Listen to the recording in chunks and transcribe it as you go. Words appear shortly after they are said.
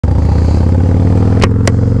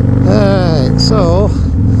Alright, so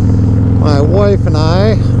my wife and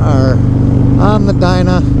I are on the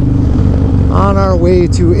Dyna on our way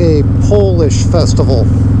to a Polish festival.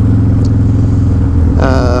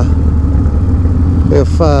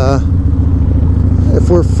 If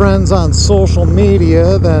we're friends on social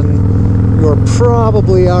media, then you're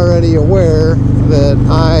probably already aware that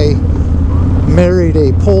I married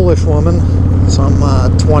a Polish woman some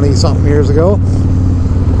 20-something years ago.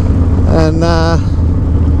 And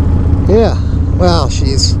yeah, well,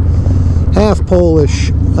 she's half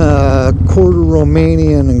Polish, quarter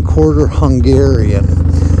Romanian and quarter Hungarian.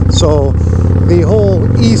 So the whole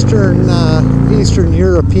Eastern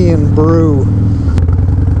European brew.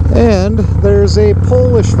 And there's a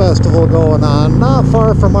Polish festival going on not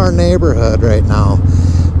far from our neighborhood right now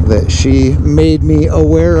that she made me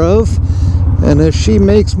aware of. And if she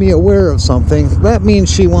makes me aware of something, that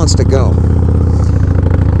means she wants to go.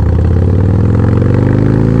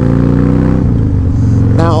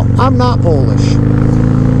 Now, I'm not Polish.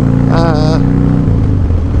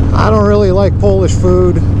 I don't really like Polish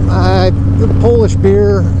food. The Polish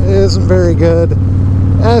beer isn't very good.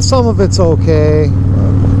 Some of it's okay,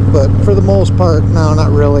 but for the most part, no,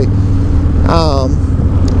 not really.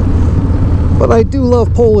 But I do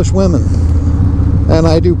love Polish women. And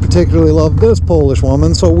I do particularly love this Polish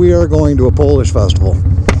woman, so we are going to a Polish festival.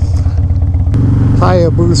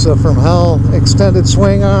 Hayabusa from hell, extended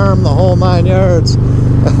swing arm, the whole 9 yards.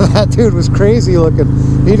 That dude was crazy looking.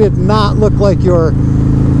 He did not look like your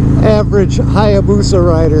average Hayabusa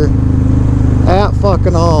rider at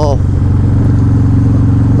fucking all.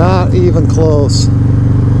 Not even close.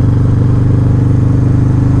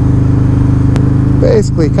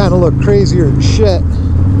 Basically kind of looked crazier than shit.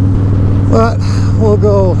 But we'll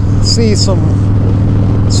go see some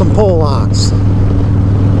Polacks.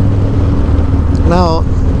 Now,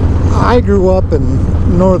 I grew up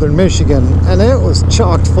in northern Michigan, and it was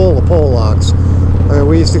chocked full of Polacks.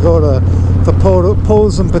 We used to go to the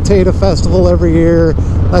Posen Potato Festival every year.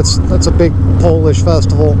 That's a big Polish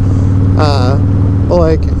festival.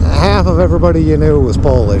 Like half of everybody you knew was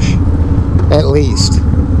Polish, at least.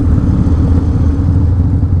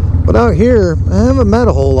 But out here, I haven't met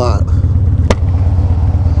a whole lot.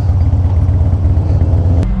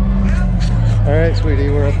 Alright, sweetie,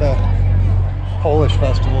 we're at the Polish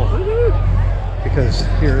festival because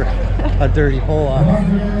you're a dirty Polak.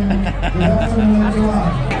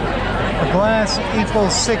 A glass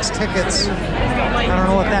equals 6 tickets. I don't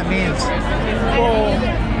know what that means.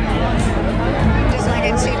 Just like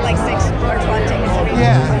it seemed like 6 or 12 tickets.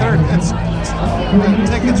 Yeah, the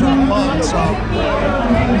tickets are a month, so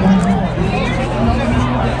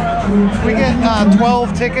we get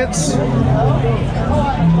 12 tickets.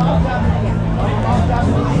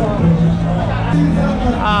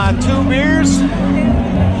 2 beers.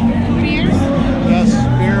 Beers? Yes,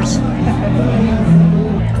 beers.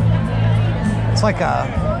 It's like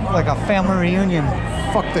a family reunion.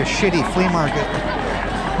 Fuck the shitty flea market.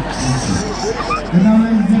 And now,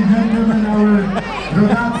 ladies and gentlemen, our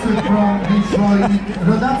rodacy from Detroit.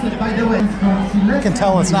 Rodacy, by the way, is from Silesia. You can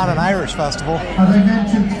tell it's not an Irish festival. As I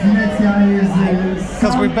mentioned, Silesia is...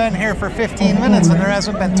 Because we've been here for 15 minutes and there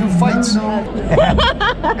hasn't been 2 fights.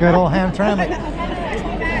 Good old Hamtramck.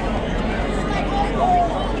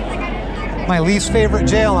 My least favorite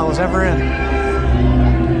jail I was ever in.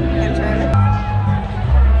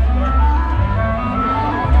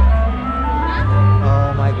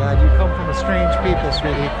 Oh my God, you come from a strange people,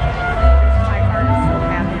 sweetie. My heart is so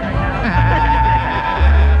happy right now.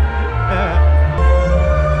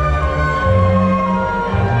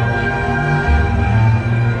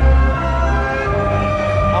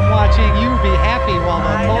 I'm watching you be happy while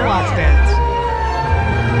the Polacks dance.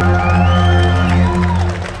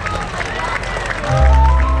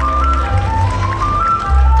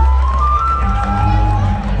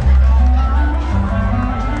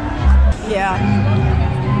 Yeah.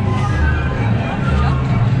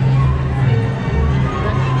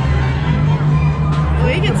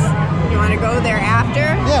 You want to go there after?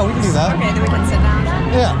 Yeah, we can do that. Okay, then we can sit down.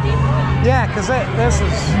 Yeah, because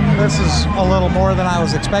this is a little more than I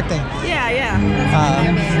was expecting.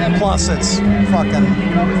 Yeah. Plus, it's fucking,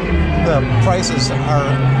 the prices are.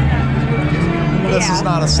 This is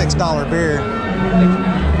not a $6 beer.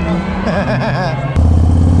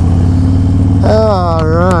 All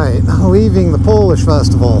right, leaving the Polish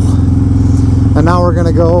festival, and now we're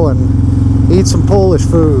gonna go and eat some Polish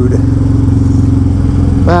food.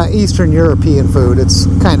 Eastern European food. It's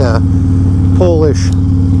kind of Polish,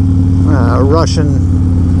 Russian,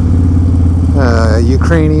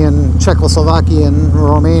 Ukrainian, Czechoslovakian,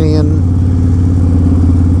 Romanian.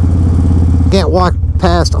 Can't walk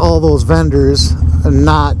past all those vendors and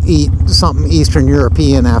not eat something Eastern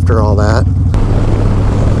European after all that.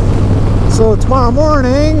 So tomorrow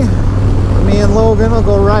morning, me and Logan will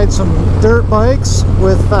go ride some dirt bikes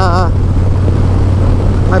with my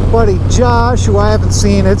buddy Josh, who I haven't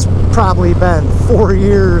seen. It's probably been 4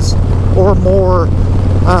 years or more,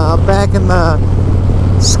 back in the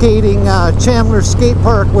skating Chandler skate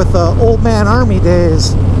park with the old man army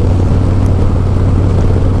days.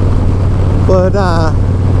 But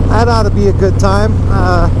that ought to be a good time.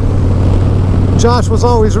 Josh was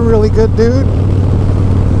always a really good dude.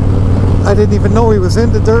 I didn't even know he was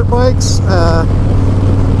into dirt bikes.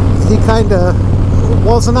 He kind of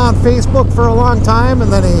wasn't on Facebook for a long time,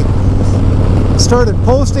 and then he started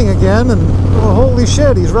posting again, and oh, holy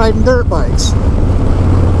shit, he's riding dirt bikes.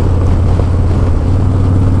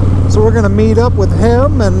 So we're gonna meet up with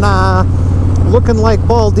him, and looking like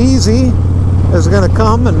Baldeezy is gonna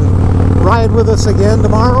come and ride with us again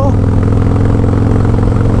tomorrow.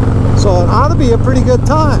 So it ought to be a pretty good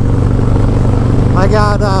time. I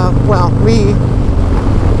got,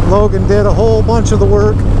 Logan did a whole bunch of the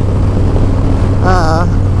work.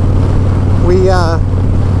 We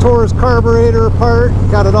tore his carburetor apart,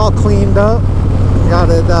 got it all cleaned up, got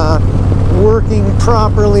it working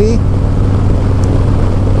properly.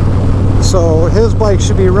 So his bike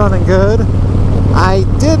should be running good. I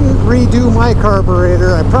didn't redo my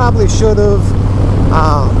carburetor. I probably should have.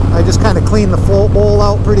 I just kind of cleaned the float bowl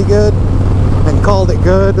out pretty good and called it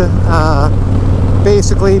good.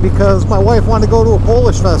 Basically because my wife wanted to go to a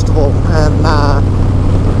Polish festival, and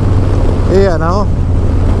you know,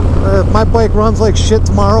 if my bike runs like shit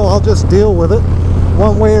tomorrow, I'll just deal with it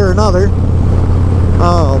one way or another.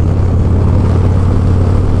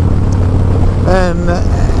 And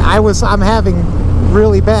I'm having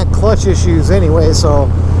really bad clutch issues anyway, so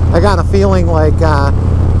I got a feeling like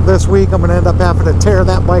this week I'm gonna end up having to tear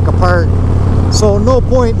that bike apart. So no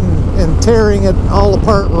point in tearing it all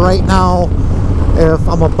apart right now if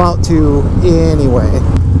I'm about to anyway.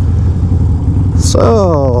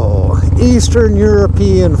 So, Eastern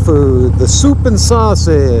European food, the soup and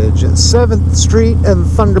sausage at 7th Street and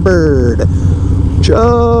Thunderbird,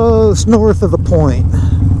 just north of the point.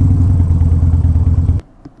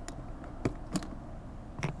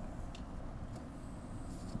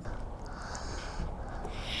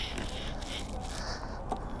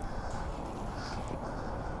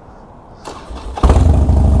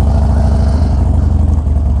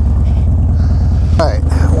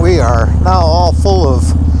 We are now all full of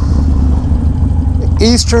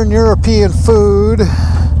Eastern European food,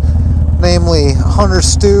 namely hunter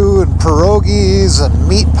stew and pierogies and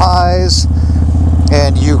meat pies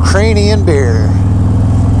and Ukrainian beer.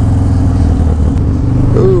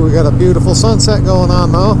 Ooh, we got a beautiful sunset going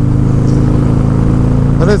on though.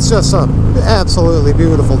 And it's just an absolutely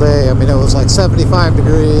beautiful day. I mean, it was like 75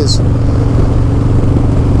 degrees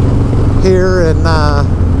here in,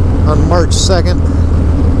 on March 2nd.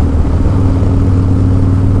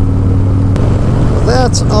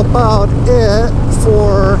 That's about it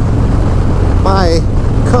for my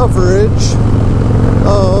coverage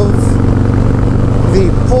of the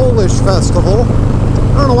Polish festival.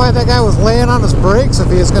 I don't know why that guy was laying on his brakes if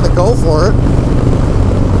he was going to go for it.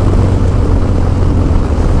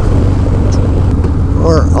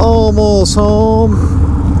 We're almost home.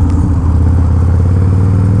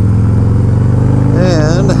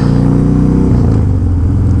 And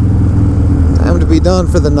time to be done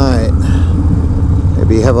for the night.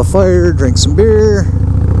 Maybe have a fire, drink some beer.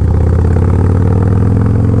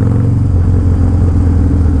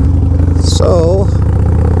 So,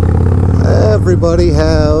 everybody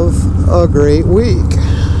have a great week.